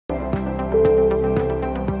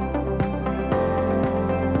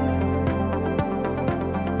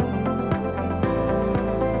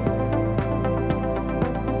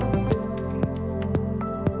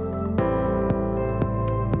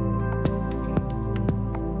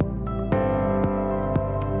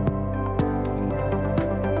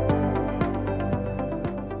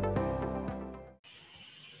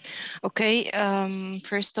Okay,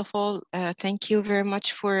 first of all, thank you very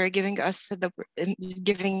much for giving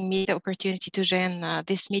me the opportunity to join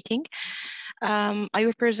this meeting. I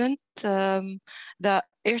will present the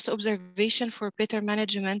Earth observation for better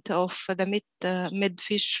management of the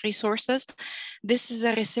mid-fish resources. This is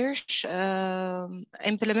a research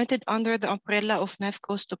implemented under the umbrella of NAV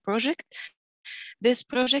Coastal Project. This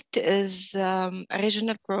project is a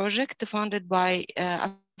regional project funded by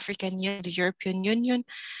African Union, the European Union,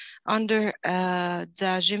 under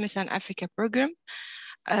the GEMIS and Africa program.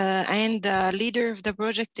 And the leader of the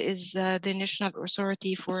project is the National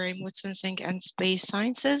Authority for Remote Sensing and Space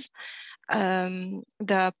Sciences.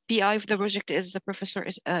 The PI of the project is Professor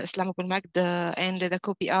Islam Abul Magd, and the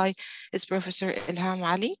co-PI is Professor Ilham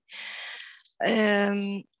Ali.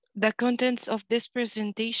 The contents of this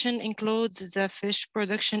presentation includes the fish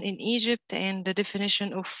production in Egypt and the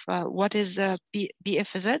definition of what is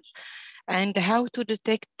BFZ, and how to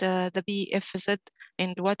detect the BFZ,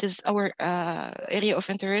 and what is our area of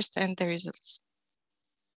interest and the results.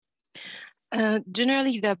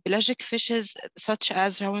 Generally, the pelagic fishes, such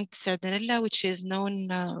as round Sardinella, which is known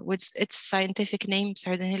with its scientific name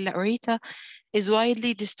Sardinella aurita, is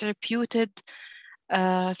widely distributed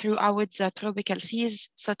throughout the tropical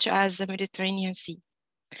seas, such as the Mediterranean Sea.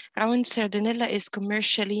 Round Sardinella is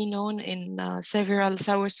commercially known in several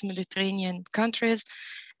South Mediterranean countries,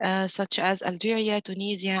 such as Algeria,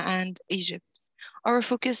 Tunisia, and Egypt. Our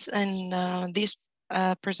focus in this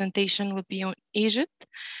presentation will be on Egypt.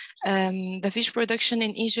 The fish production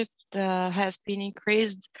in Egypt has been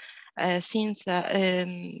increased since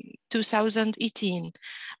 2018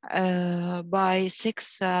 by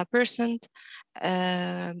 6%.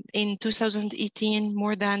 In 2018,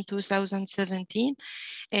 more than 2017.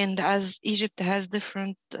 And as Egypt has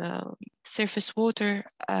different surface water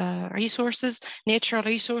resources, natural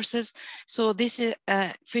resources, so this is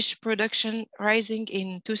fish production rising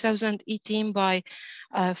in 2018 by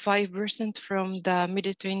 5% from the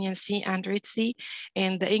Mediterranean Sea and Red Sea,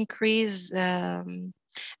 and the increase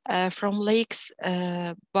from lakes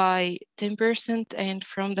by 10%, and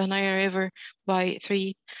from the Nile River by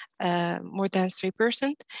more than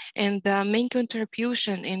 3%. And the main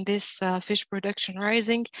contribution in this fish production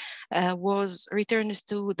rising was returns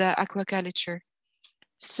to the aquaculture.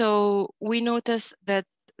 So we notice that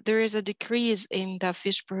there is a decrease in the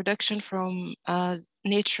fish production from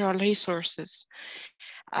natural resources.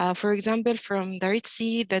 For example, from the Red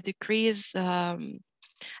Sea, the decrease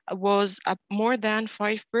was more than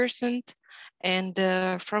 5%, and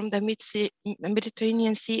from the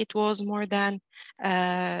Mediterranean Sea, it was more than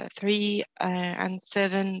 3 and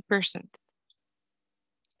 7%.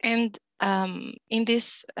 And in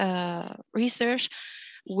this research,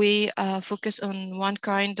 we focus on one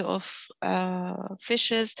kind of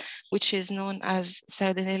fishes, which is known as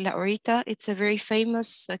Sardinella aurita. It's a very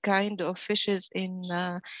famous kind of fishes in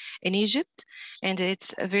Egypt, and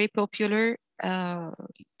it's a very popular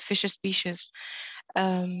fish species.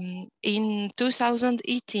 In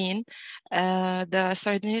 2018, the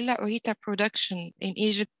Sardinella aurita production in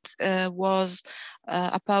Egypt was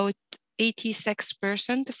about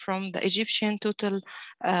 86% from the Egyptian total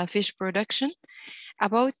fish production.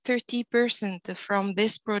 About 30% from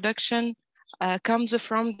this production comes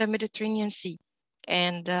from the Mediterranean Sea,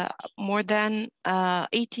 and more than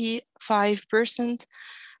 85%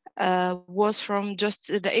 was from just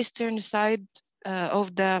the eastern side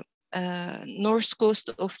of the north coast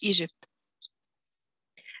of Egypt.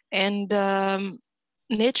 And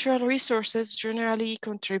natural resources generally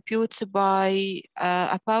contributes by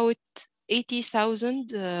about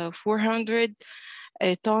 80,400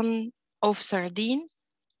 ton of sardine.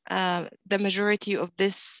 The majority of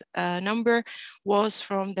this number was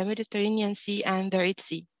from the Mediterranean Sea and the Red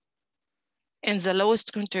Sea. And the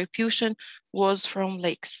lowest contribution was from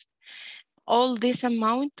lakes. All this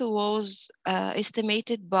amount was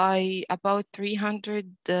estimated by about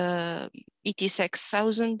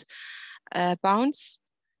 386,000 pounds.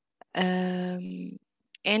 And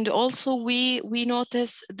also we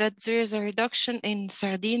notice that there is a reduction in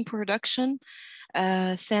sardine production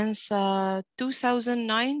since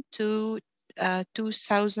 2009 to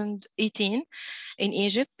 2018 in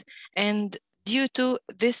Egypt. And due to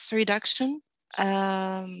this reduction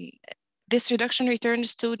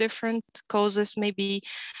returns to different causes, maybe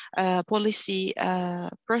policy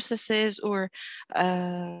processes or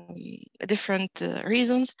different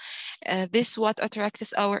reasons. This what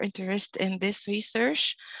attracts our interest in this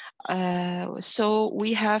research. So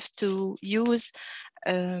we have to use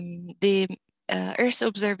the Earth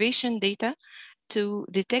observation data to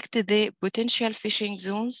detect the potential fishing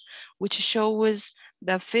zones, which shows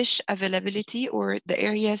the fish availability or the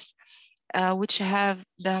areas which have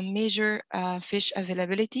the major fish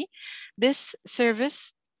availability. This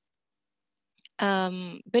service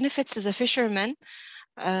benefits the fishermen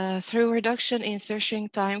through reduction in searching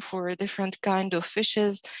time for different kind of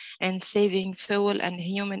fishes and saving fuel and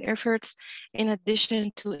human efforts, in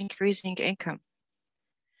addition to increasing income.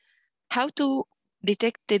 How to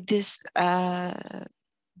detect this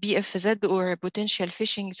BFZ or potential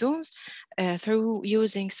fishing zones through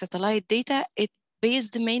using satellite data? It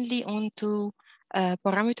based mainly on two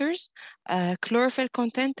parameters, chlorophyll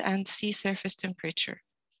content and sea surface temperature,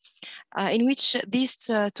 in which these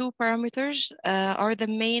two parameters are the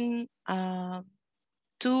main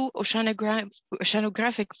two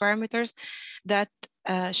oceanographic parameters that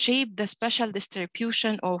shape the spatial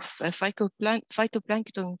distribution of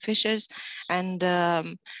phytoplankton fishes and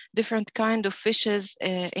different kind of fishes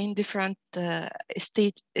in different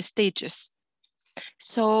stages.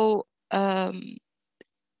 So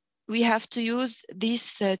we have to use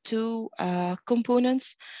these two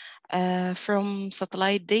components from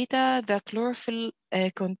satellite data. The chlorophyll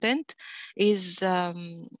content is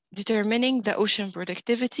determining the ocean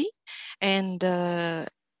productivity and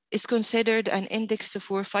is considered an index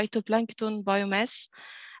for phytoplankton biomass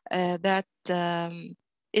that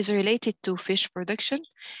is related to fish production.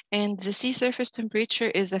 And the sea surface temperature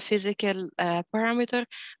is a physical parameter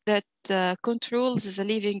that controls the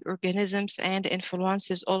living organisms and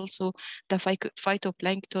influences also the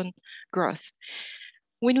phytoplankton growth.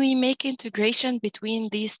 When we make integration between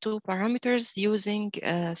these two parameters using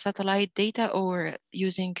satellite data or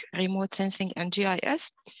using remote sensing and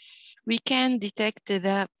GIS, we can detect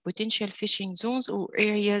the potential fishing zones or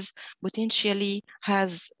areas potentially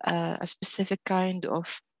has a specific kind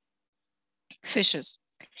of fishes.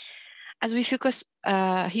 As we focus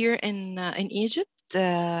here in Egypt,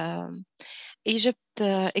 Egypt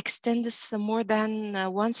extends more than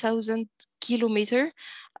 1,000 kilometers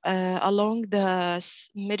along the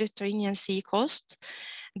Mediterranean Sea coast.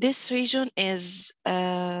 This region is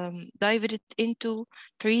divided into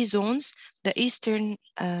three zones. The eastern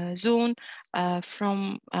zone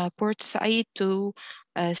from Port Said to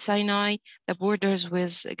Sinai, the borders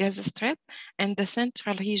with Gaza Strip, and the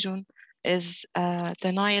central region is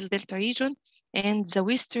the Nile Delta region, and the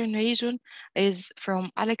western region is from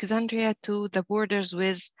Alexandria to the borders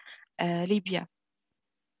with Libya.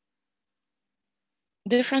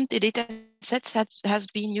 Different data sets has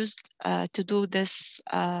been used to do this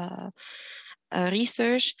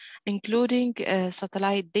research, including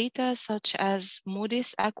satellite data such as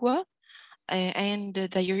MODIS, Atwa, and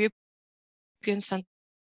the European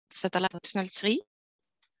Satellite Sentinel-3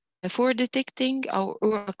 for detecting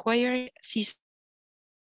or acquiring sea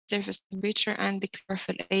surface temperature and the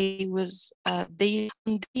chlorophyll A with daily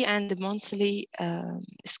and monthly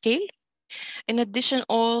scale. In addition,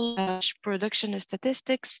 all production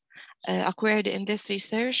statistics acquired in this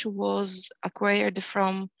research was acquired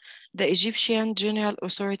from the Egyptian General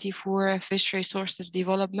Authority for Fish Resources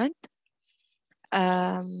Development.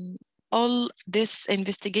 All this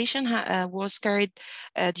investigation was carried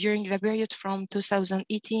during the period from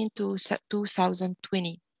 2018 to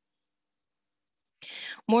 2020.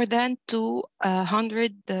 More than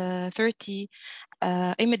 230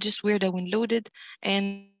 images were downloaded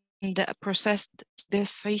and processed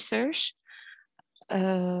this research.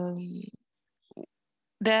 The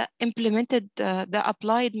implemented, the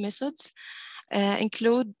applied methods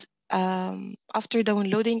include after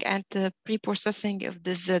downloading and pre-processing of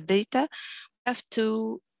this data, we have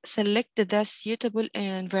to select the suitable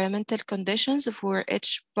environmental conditions for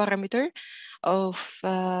each parameter of,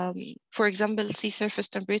 for example, sea surface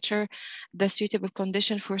temperature. The suitable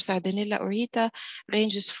condition for Sardinella aurita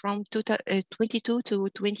ranges from 22 to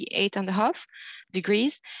 28.5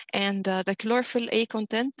 degrees, and the chlorophyll A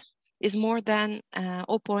content is more than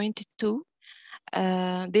 0.2.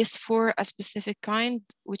 This for a specific kind,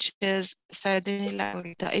 which is Sardinella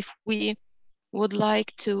aurita. If we would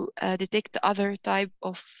like to detect other type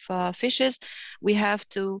of fishes, we have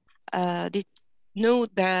to know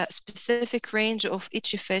the specific range of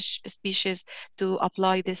each fish species to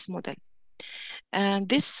apply this model. And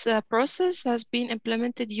this process has been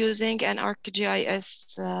implemented using an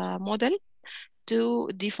ArcGIS model to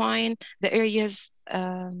define the areas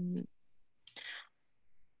of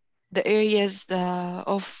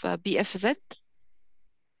BFZ.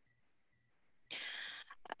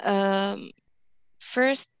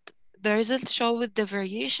 First, the results show with the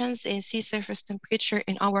variations in sea surface temperature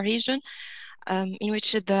in our region, in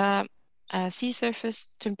which the sea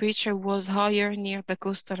surface temperature was higher near the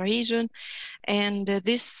coastal region, and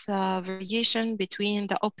this variation between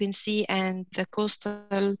the open sea and the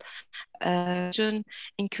coastal region,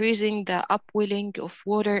 increasing the upwelling of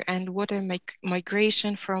water and water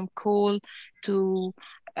migration from cold to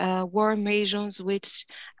warm regions, which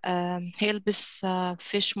helps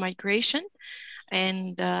fish migration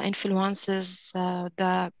and influences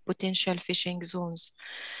the potential fishing zones.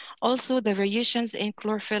 Also, the variations in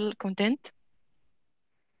chlorophyll content,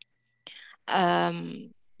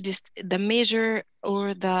 the major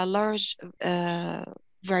or the large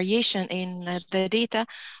variation in the data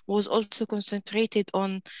was also concentrated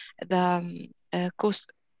on the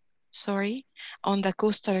on the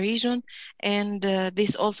coastal region, and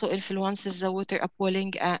this also influences the water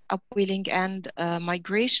upwelling and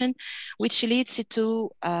migration, which leads to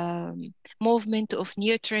movement of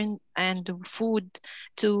nutrient and food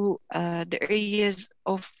to the areas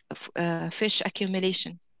of fish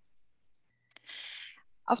accumulation.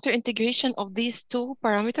 After integration of these two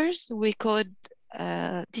parameters, we could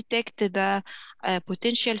detect the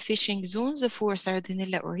potential fishing zones for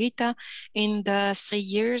Sardinella orita in the 3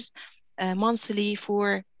 years monthly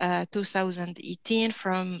for 2018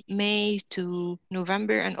 from May to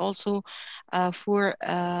November, and also for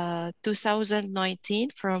 2019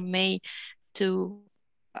 from May to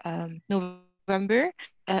November.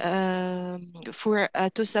 For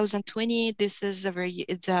 2020, this is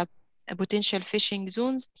it's a potential fishing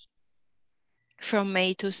zones from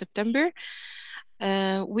May to September.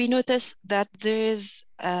 We notice that there is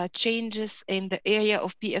changes in the area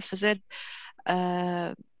of PFZ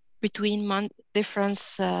between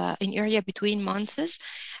difference in area between months,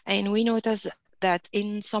 and we notice that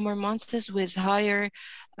in summer months with higher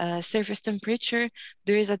surface temperature,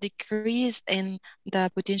 there is a decrease in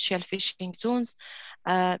the potential fishing zones.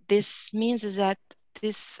 This means that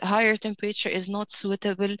this higher temperature is not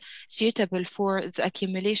suitable for the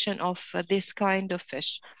accumulation of this kind of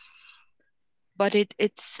fish, but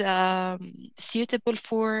it's suitable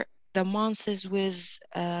for the months with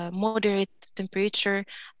moderate temperature,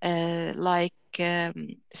 like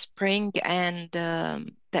spring and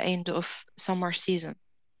the end of summer season.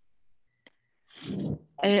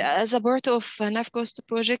 As a part of NAFCOST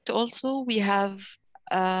project also, we have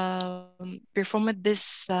performed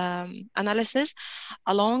this analysis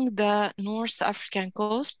along the North African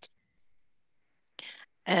coast.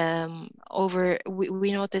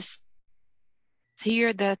 We notice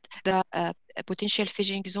here that the potential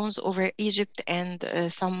fishing zones over Egypt and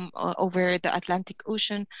some over the Atlantic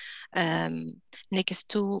Ocean, next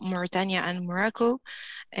to Mauritania and Morocco.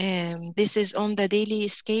 This is on the daily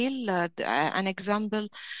scale. An example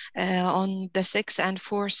on the 6th and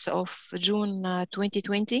 4th of June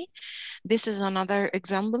 2020. This is another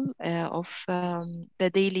example of the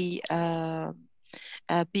daily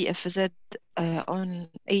BFZ on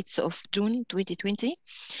 8th of June 2020.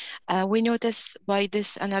 We notice by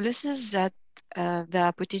this analysis that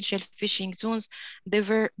the potential fishing zones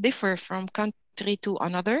differ from country to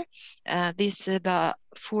another. These are the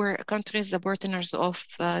 4 countries, the partners of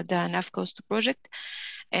the NAFCOST project,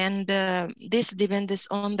 and this depends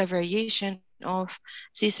on the variation of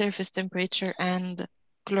sea surface temperature and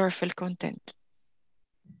chlorophyll content.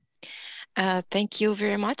 Thank you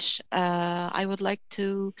very much. I would like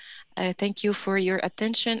to thank you for your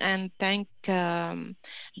attention and thank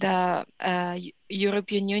the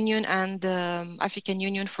European Union and African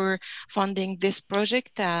Union for funding this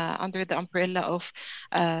project under the umbrella of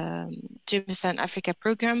Jameson Africa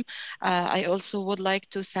program. I also would like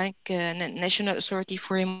to thank National Authority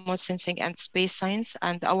for Remote Sensing and Space Science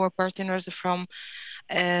and our partners from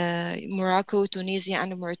Morocco, Tunisia,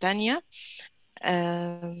 and Mauritania.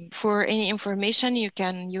 For any information, you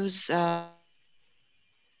can use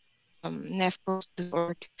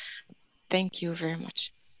nafcost.org. Thank you very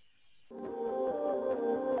much.